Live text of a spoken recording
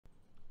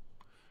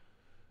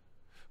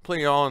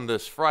Plenty on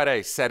this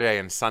Friday, Saturday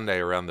and Sunday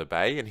around the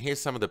Bay, and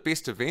here's some of the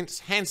best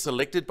events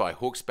hand-selected by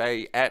Hawke's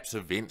Bay App's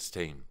events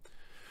team.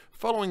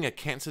 Following a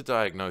cancer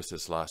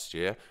diagnosis last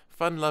year,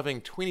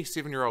 fun-loving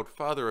 27-year-old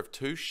father of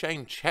two,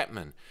 Shane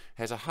Chapman,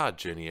 has a hard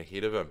journey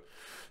ahead of him.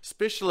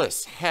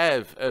 Specialists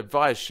have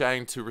advised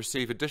Shane to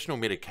receive additional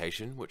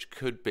medication, which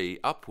could be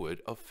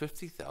upward of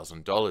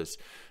 $50,000.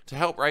 To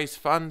help raise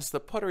funds, the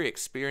Pottery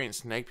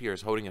Experience Napier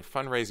is holding a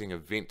fundraising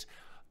event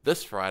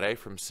this Friday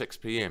from 6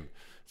 p.m.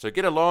 So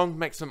get along,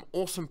 make some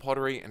awesome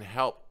pottery and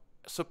help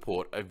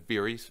support a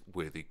very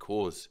worthy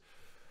cause.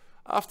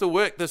 After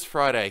work this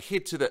Friday,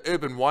 head to the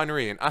Urban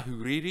Winery in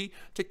Ahuriri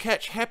to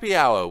catch happy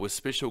hour with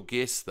special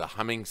guest The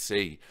Humming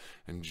Sea.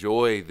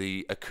 Enjoy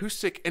the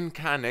acoustic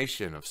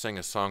incarnation of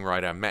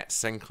singer-songwriter Matt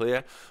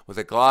Sinclair with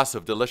a glass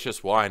of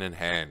delicious wine in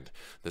hand.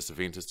 This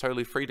event is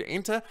totally free to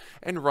enter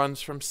and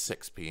runs from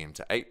 6 p.m.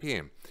 to 8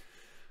 p.m.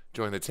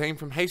 Join the team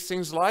from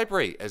Hastings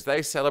Library as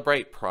they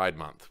celebrate Pride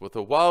Month with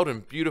a wild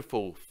and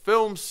beautiful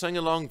film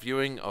sing-along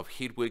viewing of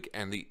Hedwig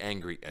and the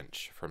Angry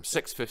Inch from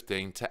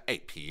 6:15 to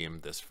 8 p.m.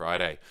 this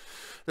Friday.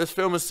 This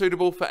film is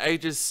suitable for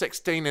ages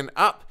 16 and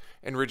up,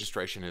 and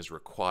registration is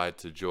required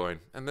to join,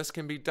 and this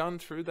can be done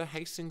through the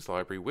Hastings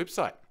Library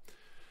website.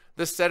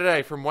 This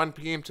Saturday from 1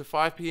 p.m. to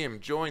 5 p.m.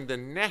 join the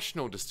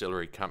National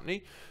Distillery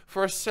Company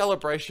for a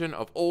celebration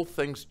of all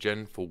things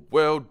gin for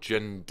World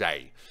Gin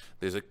Day.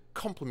 There's a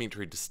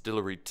complimentary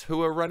distillery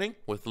tour running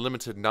with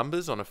limited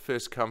numbers on a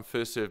first-come,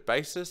 first-served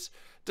basis,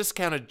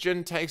 discounted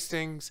gin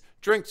tastings,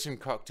 drinks and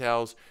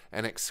cocktails,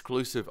 and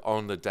exclusive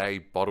on-the-day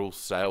bottle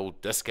sale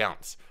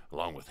discounts,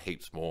 along with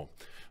heaps more.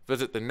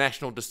 Visit the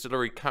National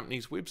Distillery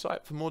Company's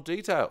website for more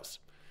details.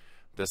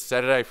 This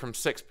Saturday from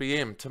 6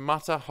 p.m,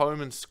 Tamata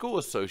Home and School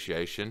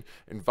Association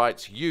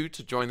invites you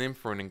to join them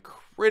for an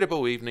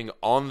incredible evening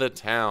on the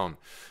town.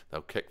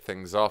 They'll kick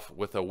things off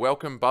with a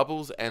welcome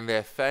bubbles and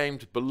their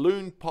famed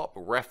balloon pop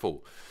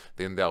raffle.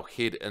 Then they'll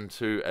head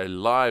into a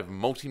live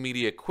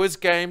multimedia quiz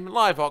game,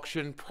 live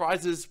auction,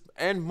 prizes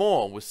and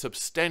more with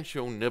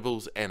substantial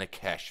nibbles and a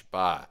cash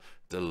bar.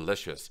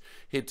 Delicious.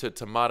 Head to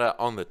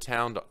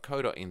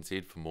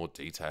tamataonthetown.co.nz for more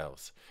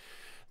details.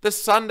 This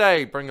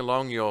Sunday, bring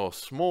along your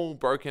small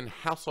broken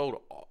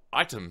household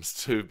items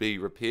to be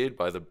repaired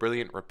by the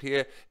Brilliant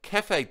Repair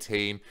Cafe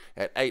team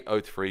at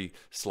 803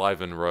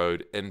 Sliven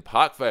Road in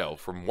Parkvale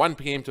from 1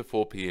 p.m. to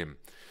 4 p.m.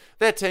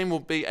 That team will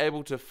be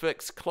able to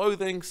fix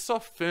clothing,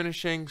 soft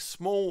furnishing,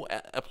 small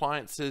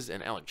appliances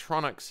and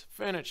electronics,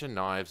 furniture,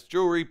 knives,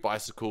 jewelry,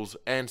 bicycles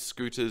and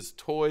scooters,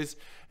 toys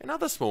and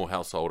other small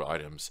household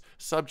items,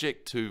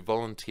 subject to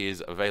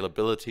volunteers'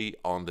 availability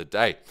on the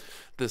day.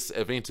 This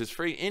event is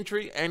free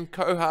entry and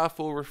koha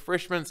for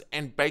refreshments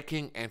and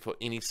baking and for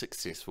any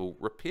successful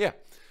repair.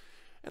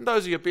 And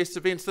those are your best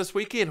events this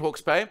weekend,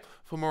 Hawke's Bay.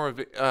 For more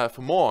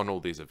on all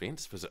these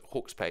events, visit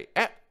Hawke's Bay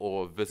app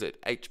or visit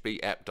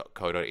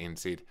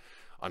hbapp.co.nz.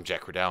 I'm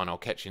Jack Riddell and I'll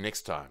catch you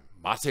next time.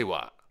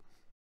 Matewa.